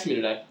 she texted me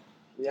today.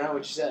 Yeah,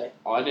 what'd you say?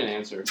 Oh, I didn't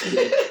answer.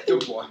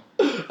 Good boy.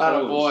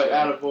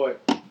 Attaboy.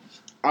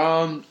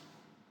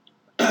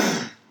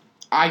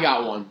 I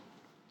got one.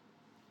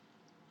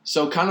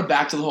 So kind of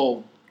back to the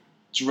whole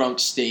drunk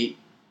state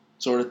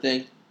sort of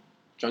thing.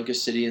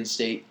 Drunkest city and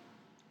state.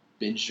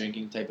 Binge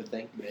drinking type of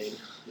thing.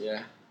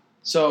 Yeah.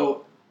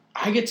 So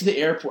I get to the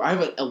airport. I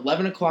have an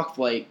 11 o'clock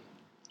flight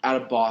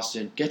out of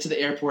Boston. Get to the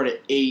airport at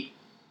 8.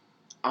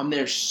 I'm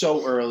there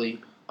so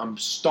early. I'm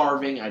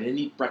starving. I didn't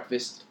eat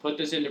breakfast. Put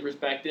this into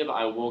perspective,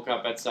 I woke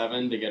up at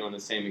 7 to get on the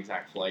same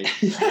exact flight.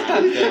 And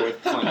I was there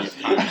with plenty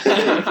of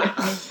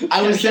time.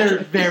 I was there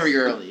very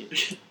early.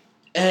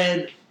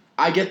 And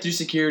I get through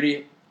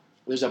security.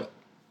 There's a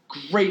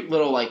great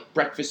little like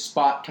breakfast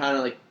spot kind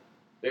of like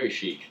Very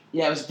chic.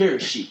 Yeah, it was very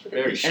chic.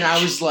 Very chic. And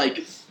I was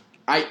like,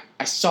 I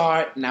saw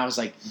it and I was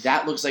like,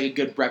 that looks like a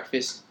good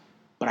breakfast,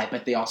 but I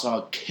bet they also have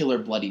a killer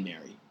Bloody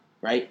Mary,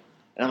 right?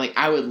 And I'm like,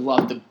 I would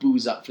love to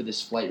booze up for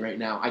this flight right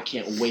now. I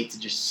can't wait to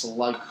just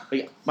slug.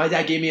 Like, my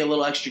dad gave me a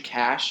little extra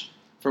cash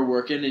for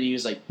working, and he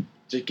was like,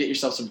 just get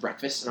yourself some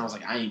breakfast. And I was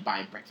like, I ain't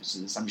buying breakfast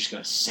in this. I'm just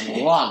going to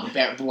slug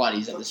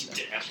bloodies at this.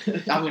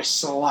 I'm going to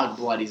slug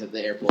bloodies at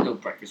the airport. No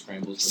breakfast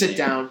scrambles. for Sit me.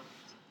 down.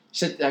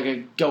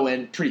 I go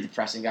in, pretty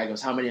depressing. Guy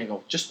goes, how many? I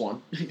go, just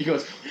one. He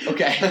goes,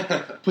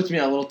 okay. Puts me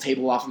on a little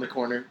table off in the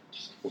corner.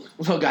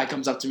 Little guy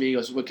comes up to me. He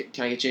goes, what,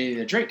 can I get you anything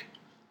to drink?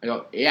 I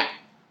go, yeah.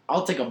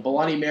 I'll take a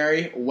Bloody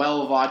Mary,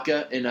 well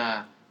vodka, and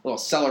a little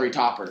celery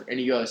topper. And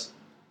he goes,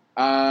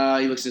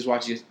 he looks at his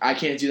watch. He goes, I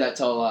can't do that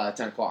till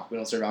 10 o'clock. We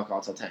don't serve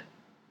alcohol till 10.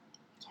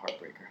 It's a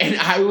heartbreaker. And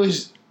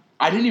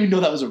I didn't even know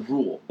that was a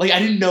rule. Like, I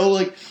didn't know,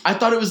 like, I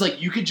thought it was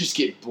like you could just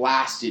get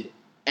blasted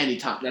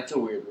anytime. That's a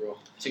weird rule.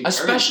 It's encouraged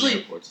Especially- in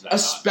airports, I thought.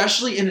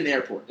 Especially in an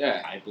airport.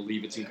 Yeah. I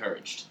believe it's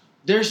encouraged.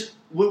 There's,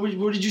 what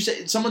did you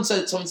say? Someone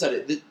said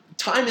it. The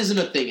time isn't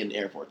a thing in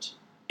airports.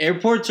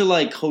 Airports are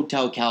like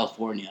Hotel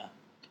California,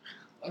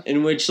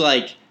 in which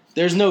like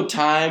there's no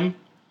time,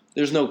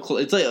 there's no.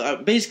 It's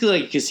like basically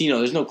like a casino.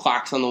 There's no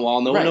clocks on the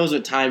wall. No Right. one knows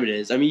what time it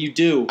is. I mean, you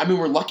do. I mean,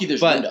 we're lucky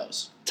there's But-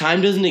 windows.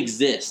 Time doesn't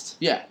exist.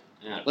 Yeah.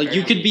 Yeah, Like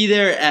you could be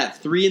there at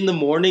 3 in the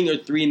morning or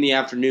 3 in the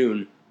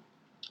afternoon,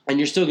 and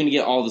you're still gonna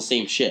get all the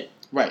same shit.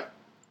 Right.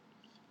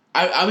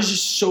 I was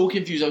just so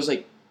confused. I was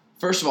like,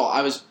 first of all,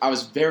 I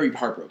was very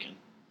heartbroken.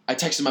 I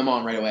texted my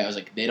mom right away. I was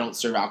like, they don't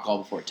serve alcohol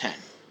before 10.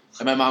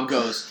 And my mom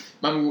goes,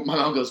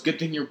 good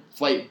thing your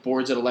flight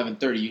boards at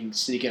 11:30. You can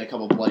sneak in a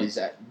couple bloodies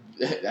at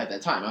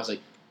that time. I was like,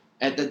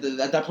 at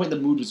that point, the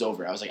mood was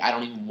over. I was like, I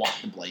don't even want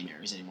the Bloody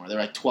Marys anymore. They're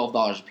like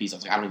 $12 a piece. I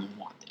was like, I don't even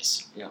want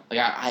this. Yeah.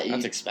 Like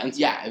That's expensive.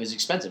 Yeah, it was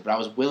expensive, but I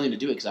was willing to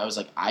do it because I was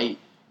like, I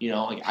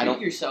don't.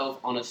 Treat yourself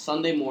on a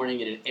Sunday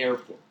morning at an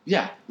airport.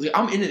 Yeah, like,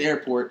 I'm in an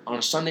airport on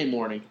a Sunday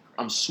morning.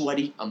 I'm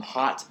sweaty. I'm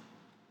hot.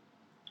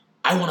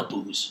 I want to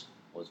booze.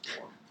 Was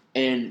warm.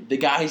 And the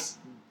guy's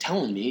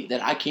telling me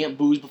that I can't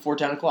booze before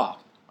 10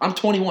 o'clock. I'm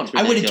 21. It's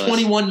I waited ridiculous.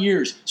 21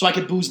 years so I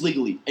could booze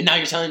legally. And now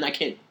you're telling me I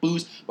can't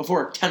booze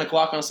before 10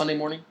 o'clock on a Sunday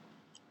morning?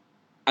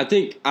 I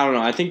don't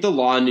know. I think the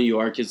law in New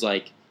York is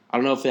like, I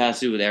don't know if it has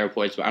to do with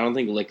airports, but I don't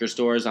think liquor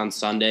stores on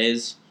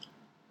Sundays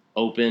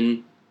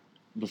open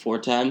before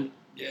 10.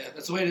 Yeah,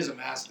 that's the way it is at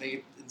Mass.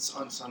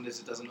 On Sundays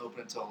it doesn't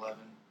open until 11.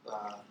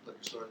 Liquor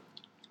store.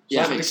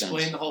 Yeah, So that that makes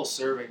explain sense. the whole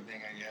serving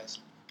thing, I guess.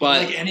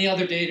 But like any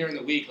other day during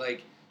the week,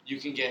 like you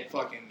can get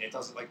fucking. It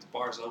doesn't like the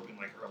bars open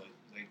like early.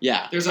 Like,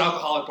 yeah, there's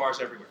alcoholic bars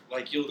everywhere.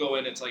 Like you'll go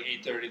in, it's like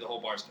 8:30, the whole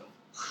bar's filled.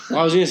 well,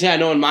 I was gonna say I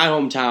know in my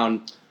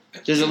hometown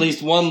there's at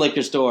least one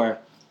liquor store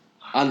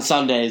on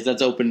Sundays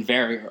that's open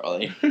very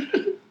early.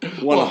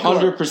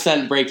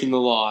 100% breaking the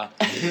law.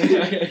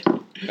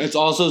 It's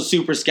also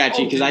super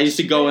sketchy because I used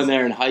to go in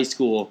there in high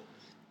school,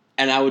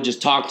 and I would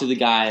just talk to the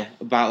guy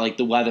about like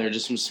the weather,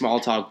 just some small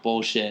talk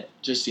bullshit,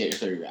 Just to get your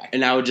 30 rack.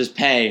 and I would just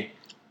pay,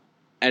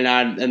 and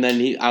then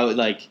he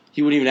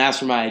wouldn't even ask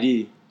for my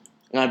ID,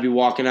 and I'd be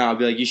walking out. I'd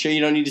be like, "You sure you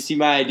don't need to see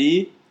my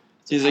ID?"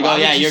 He's like, Why "Oh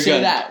would yeah, you you're say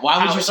good." That?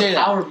 Why would you say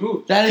that? Power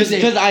move. That is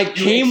Because I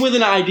came with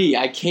an ID.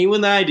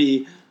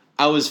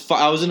 I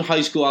was in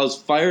high school. I was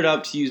fired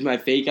up to use my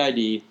fake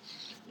ID,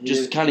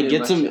 just kind of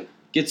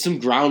get some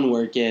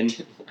groundwork in,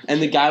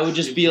 and the guy would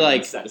just be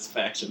like,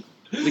 satisfaction.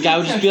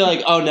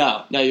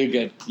 "Oh no, you're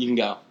good. You can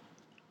go."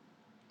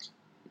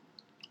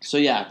 So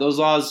yeah, those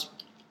laws,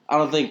 I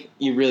don't think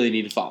you really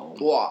need to follow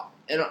them. Well,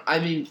 and I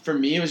mean, for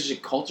me, it was just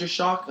a culture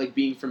shock. Like,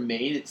 being from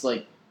Maine, it's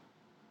like,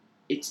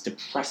 it's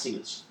depressing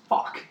as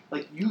fuck.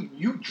 Like,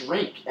 you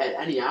drink at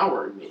any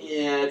hour in Maine.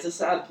 Yeah, it's a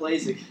sad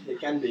place. It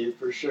can be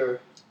for sure.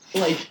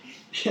 Like,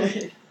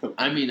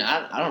 I mean,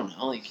 I don't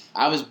know. Like,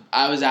 I was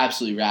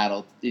absolutely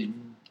rattled. It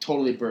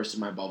totally bursted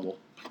my bubble.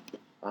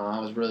 I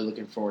was really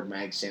looking forward to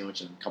my egg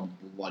sandwich and a couple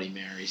Bloody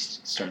Marys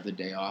to start the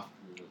day off.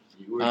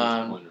 You were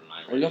disappointed when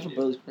I What do you got for rated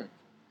Billy's Corner?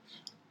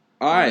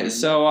 All right,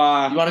 so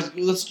You want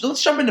to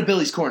let's jump into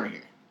Billy's Corner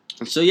here.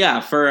 so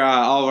yeah, for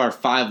all of our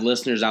 5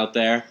 listeners out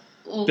there,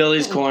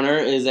 Billy's Corner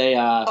is a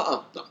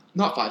No,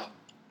 not 5.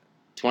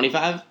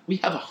 25. We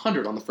have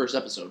 100 on the first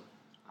episode.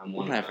 I'm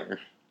one of them. Whatever.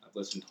 I've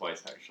listened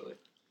twice actually.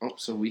 Oh,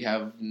 so we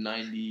have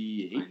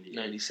 98, 98.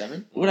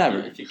 97? Whatever.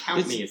 If you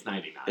count me, it's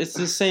 99. It's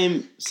the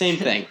same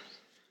thing.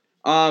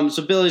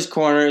 So Billy's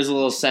Corner is a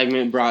little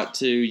segment brought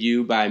to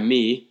you by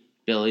me,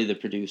 Billy, the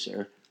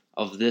producer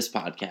of this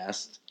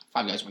podcast.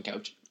 5 Guys, One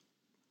Couch.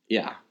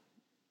 Yeah,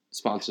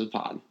 sponsored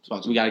pod.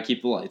 Sponsored. We got to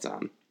keep the lights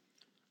on.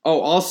 Oh,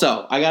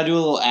 also, I got to do a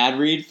little ad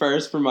read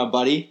first for my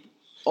buddy.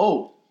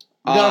 Oh,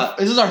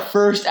 this is our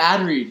first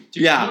ad read.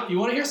 Dude, Yeah. You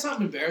want to hear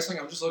something embarrassing?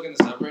 I'm just looking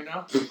this up right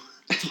now.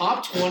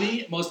 Top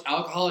 20 most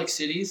alcoholic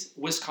cities.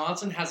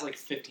 Wisconsin has like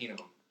 15 of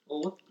them.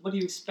 Well, what do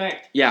you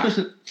expect? Yeah.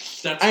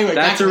 That's Anyway,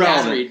 back That's to the ad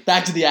irrelevant. read.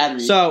 Back to the ad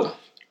read. So,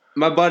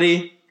 my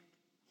buddy,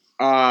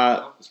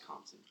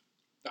 Wisconsin.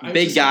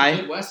 Big just guy.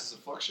 The Midwest is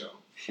a fuck show.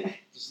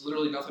 There's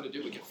literally nothing to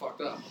do. We get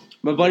fucked up.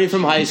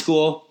 from high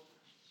school,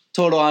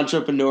 total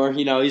entrepreneur.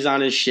 You know, he's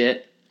on his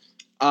shit.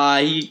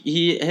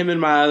 Him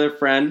and my other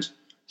friend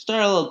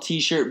started a little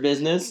t-shirt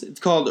business. It's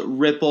called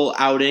Ripple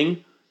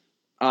Outing.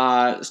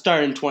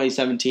 Started in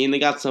 2017. They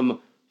got some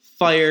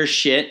fire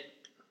shit.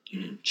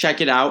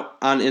 Check it out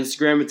on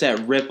Instagram. It's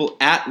at Ripple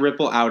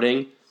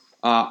Outing.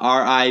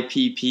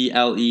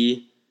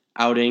 RIPPLE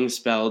Outing,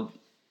 spelled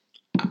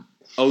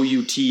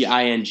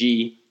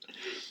OUTING.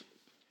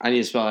 I need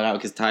to spell it out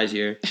because Ty's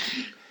here.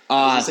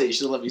 You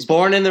should let me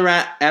Born in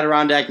the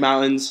Adirondack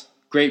Mountains.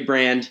 Great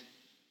brand.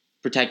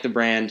 Protect the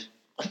brand.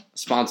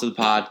 Sponsor the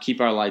pod. Keep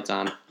our lights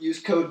on.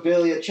 Use code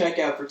Billy at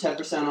checkout for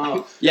 10%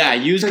 off. Yeah,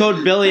 use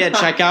code Billy at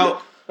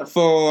checkout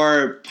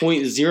for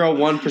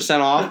 0.01%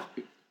 off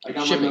I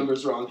got Shipping. my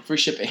numbers wrong. for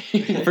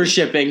shipping. for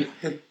shipping.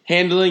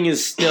 Handling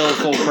is still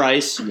full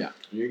price.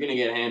 You're gonna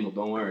get handled.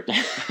 Don't worry.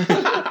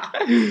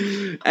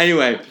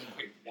 Anyway, Wait,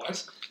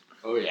 what?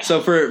 Oh yeah.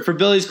 so for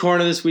Billy's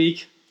Corner this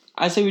week,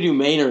 I say we do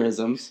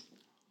Mainerisms.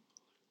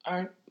 All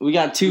right. We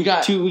got two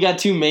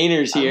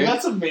Mainers You here.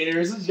 got some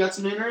mannerisms. You got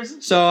some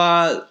mannerisms.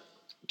 So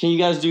can you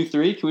guys do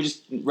 3? Can we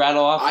just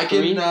rattle off I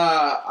 3?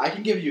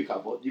 can give you a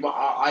couple. Do you want?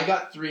 I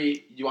got 3.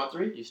 Do you want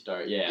 3? You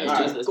start. Yeah. All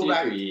right, Let's go do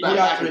back- 3. back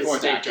Back and and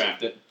forth, forth. actually.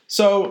 Draft it.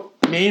 So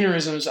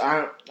mannerisms.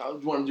 I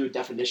want to do a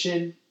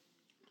definition.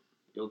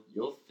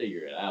 You'll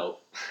figure it out.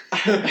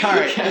 All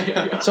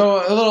right.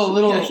 So a little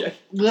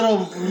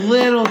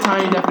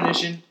tiny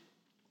definition.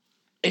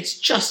 It's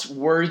just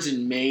words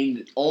in Maine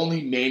that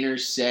only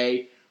Mainers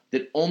say,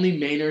 that only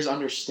Mainers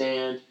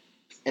understand,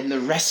 and the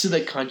rest of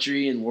the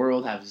country and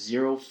world have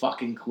zero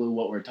fucking clue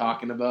what we're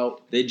talking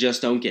about. They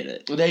just don't get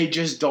it. They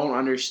just don't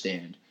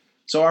understand.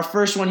 So our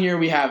first one here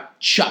we have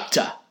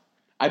chupta.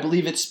 I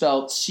believe it's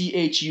spelled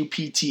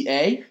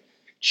CHUPTA.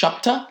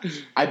 Chupta.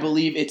 I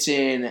believe it's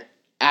an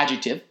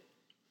adjective.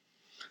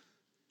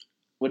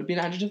 Would it be an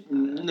adjective?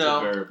 No.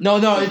 Verb. No,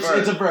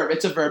 It's a verb.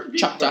 it's a verb.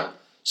 Chupta.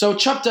 So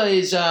chupta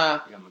is I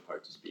got my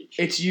parts of speech.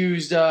 it's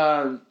used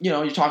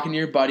you're talking to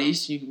your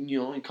buddies,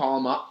 you call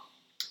them up.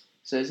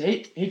 Says,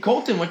 "Hey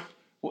Colton, what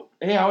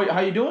hey how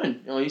you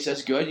doing?" He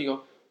says, "Good." You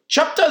go,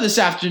 "Chupta this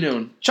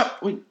afternoon."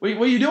 What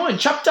are you doing?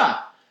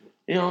 Chupta.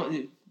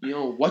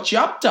 What you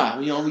up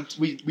to?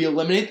 We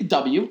eliminate the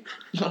W,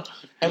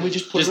 and we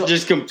just put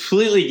Just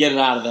completely get it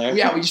out of there.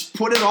 we just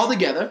put it all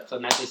together. So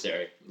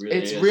necessary. Really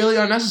It's is. really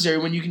unnecessary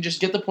when you can just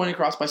get the point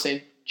across by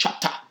saying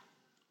chupta.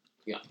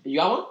 Yeah. You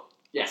got one?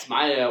 Yes,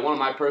 my one of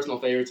my personal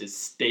favorites is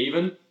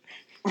Staven.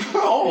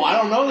 Oh, I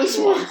don't know this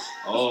one.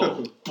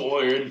 Oh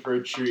boy, you're in for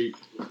a treat.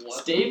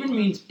 What? Staven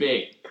means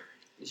big.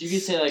 So you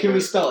could say like Can we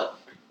spell it?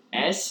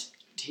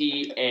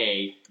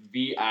 STAVIN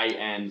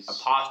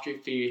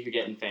apostrophe if you're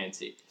getting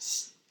fancy.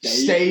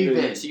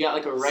 Staven. So you got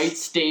like a right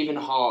Staven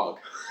hog.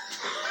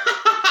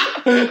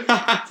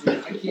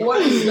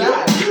 What is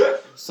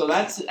that? So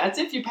that's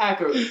if you pack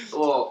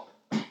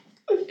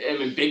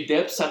big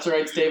dips. That's a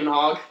right Staven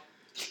hog.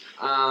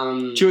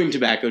 Chewing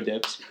tobacco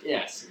dips.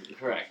 Yes,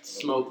 correct.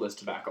 Smokeless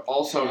tobacco.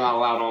 Also not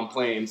allowed on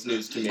planes.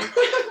 News to me.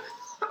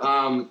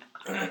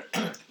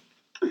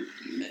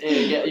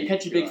 You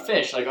catch a big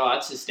fish. Like, oh,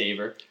 that's a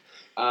staver.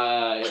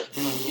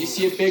 You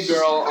see a big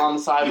girl on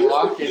the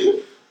sidewalk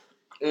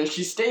and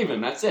she's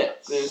staving. That's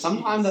it. And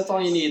sometimes that's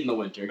all you need in the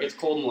winter. It gets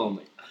cold and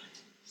lonely.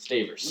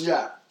 Stavers.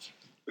 Yeah.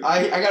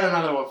 I got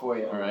another one for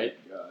you. All right.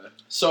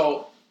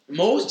 So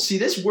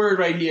this word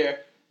right here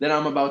that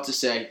I'm about to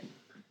say,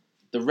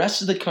 the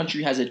rest of the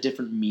country has a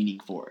different meaning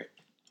for it.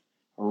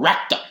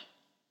 Rectum.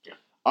 Yeah.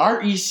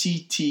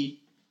 RECTUM.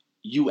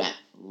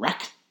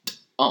 Rectum.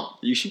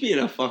 You should be in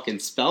a fucking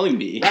spelling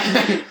bee.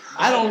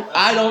 I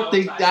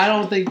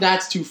don't think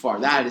that's too far.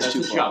 That is That's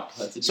too a far. jump.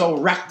 That's a So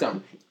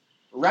rectum.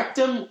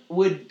 Rectum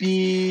would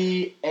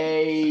be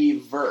a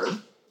verb.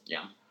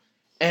 Yeah.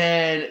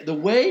 And the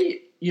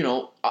way,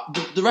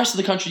 the rest of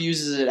the country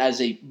uses it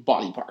as a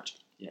body part.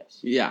 Yes.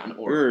 Yeah. An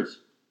Or, orifice.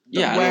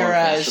 yeah.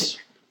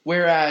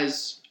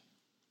 Whereas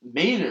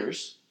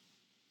Mainers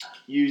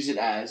use it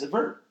as a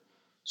verb.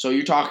 So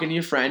you're talking to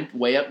your friend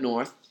way up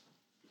north,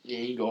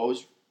 and he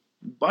goes,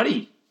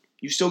 "Buddy,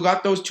 you still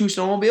got those 2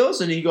 snowmobiles?"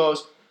 And he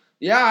goes,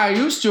 "Yeah, I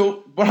used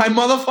to, but I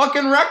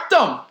motherfucking wrecked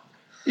them.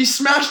 He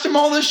smashed them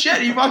all to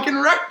shit. He fucking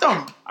wrecked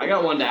them." I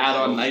got one to add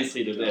on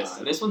nicely to this.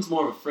 And this one's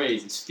more of a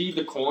phrase. It's feed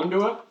the corn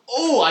to it.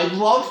 Oh, I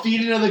love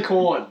feeding to the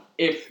corn.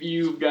 If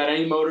you've got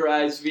any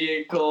motorized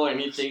vehicle,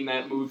 anything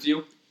that moves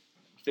you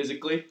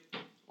physically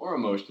or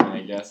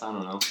emotionally, I guess. I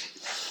don't know.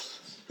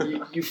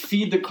 You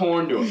feed the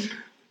corn to it.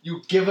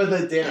 You give her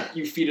the dinner.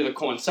 You feed her the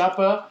corn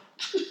supper.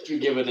 You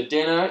give her the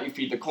dinner. You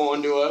feed the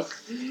corn to her.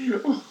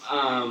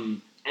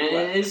 And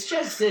it's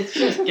just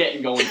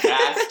getting going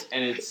fast,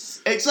 and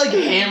it's It's like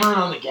hammering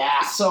on the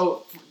gas.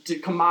 so to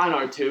combine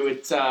our two.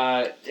 It's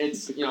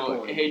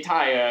hey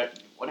Ty,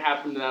 what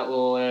happened to that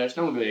little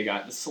snowmobile you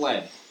got? The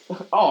sled.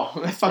 Oh,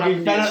 I fed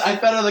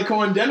her the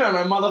corn dinner and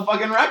I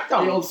motherfucking wrecked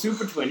them. The old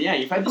Super Twin. Yeah,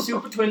 you fed the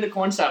Super Twin the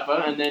corn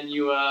supper, and then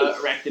you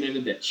wrecked it in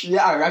a ditch.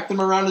 Yeah, I wrecked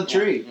them around a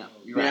tree. Yeah,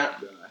 you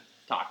wrecked it.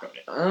 Tacoed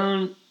it.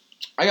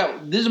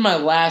 This is my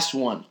last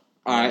one.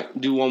 All right.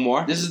 Do one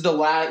more. This is the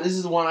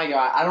one I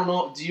got. I don't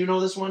know. Do you know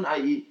this one?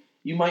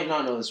 You might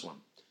not know this one.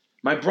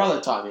 My brother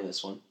taught me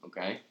this one.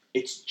 Okay.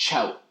 It's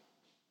chout.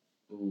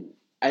 Ooh,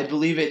 I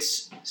believe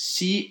it's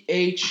CHOUT.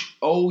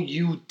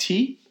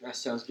 that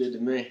sounds good to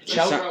me.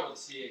 Chout. Start with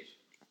CH.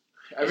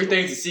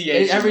 Everything's a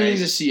CH.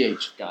 Everything's a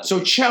CH. Got it.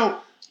 So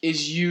chout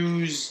is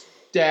used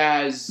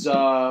as I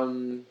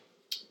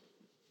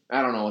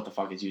don't know what the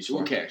fuck it's used for.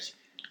 Who cares?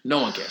 No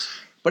one cares.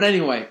 But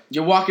anyway,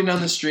 you're walking down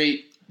the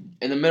street,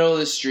 in the middle of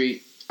the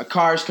street, a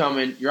car's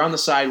coming, you're on the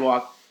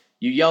sidewalk,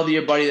 you yell to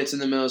your buddy that's in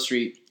the middle of the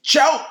street,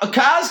 chout, a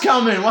car's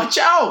coming, watch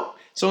out!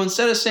 So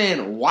instead of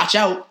saying watch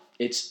out,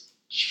 it's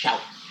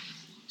chout.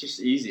 Just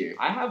easier.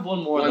 I have one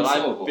more One that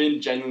syllable. I've been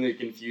genuinely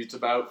confused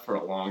about for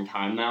a long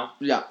time now,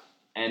 Yeah.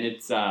 and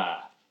it's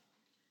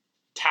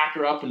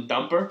tacker up and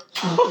dumper.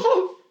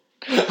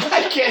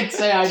 I can't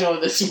say I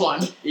know this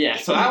one. Yeah,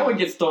 so that one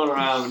gets thrown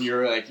around when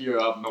you're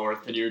up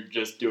north and you're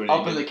just doing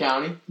Up in the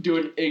county?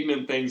 doing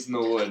ignorant things in the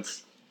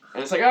woods.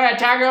 And it's like, all right,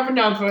 tacker up and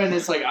dumper, and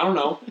it's like, I don't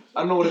know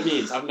what it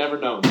means. I've never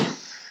known.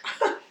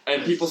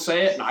 And people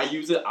say it, and I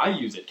use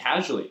it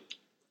casually.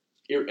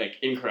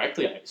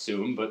 Incorrectly, I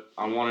assume, but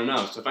I want to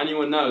know. So if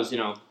anyone knows,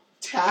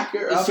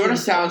 Tacker It up. sort of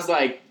sounds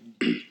like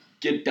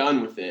get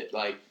done with it.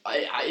 Like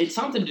it's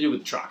something to do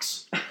with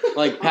trucks.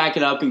 like pack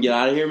it up and get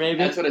out of here. Maybe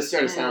That's what it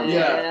sort of sounds like.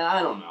 Yeah,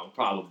 I don't know,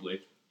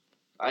 probably.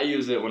 I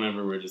use it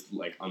whenever we're just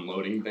like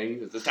unloading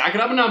things. It's just tack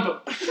it up and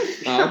dump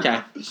it. Oh,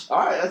 okay.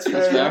 Alright, that's That's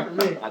fair fair. enough for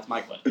me. That's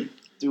my question.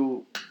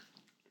 Do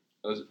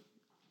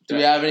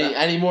we have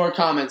any more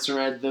comments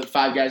from the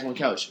Five Guys One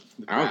Couch?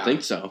 I don't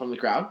think so. From the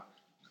crowd.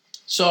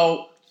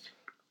 So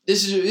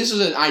this is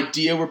an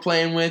idea we're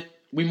playing with.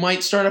 We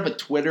might start up a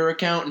Twitter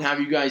account and have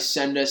you guys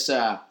send us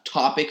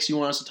topics you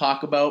want us to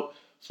talk about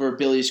for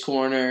Billy's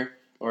Corner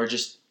or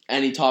just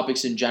any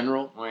topics in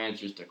general. My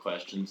answers to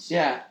questions.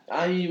 Yeah,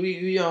 I mean,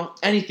 we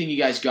anything you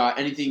guys got, Just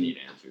anything. need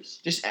answers.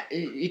 Just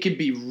it could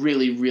be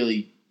really,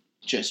 really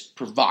just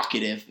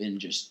provocative and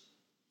just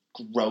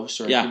gross,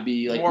 or Yeah. it could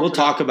be like We'll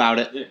talk about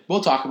it.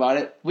 We'll talk about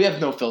it. We have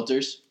no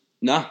filters.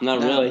 No, not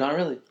No, really. Not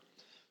really.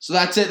 So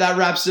that's it. That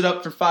wraps it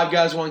up for Five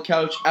Guys One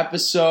Couch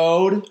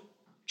episode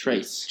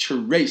Trace.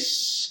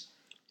 Trace.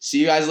 See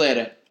you guys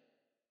later.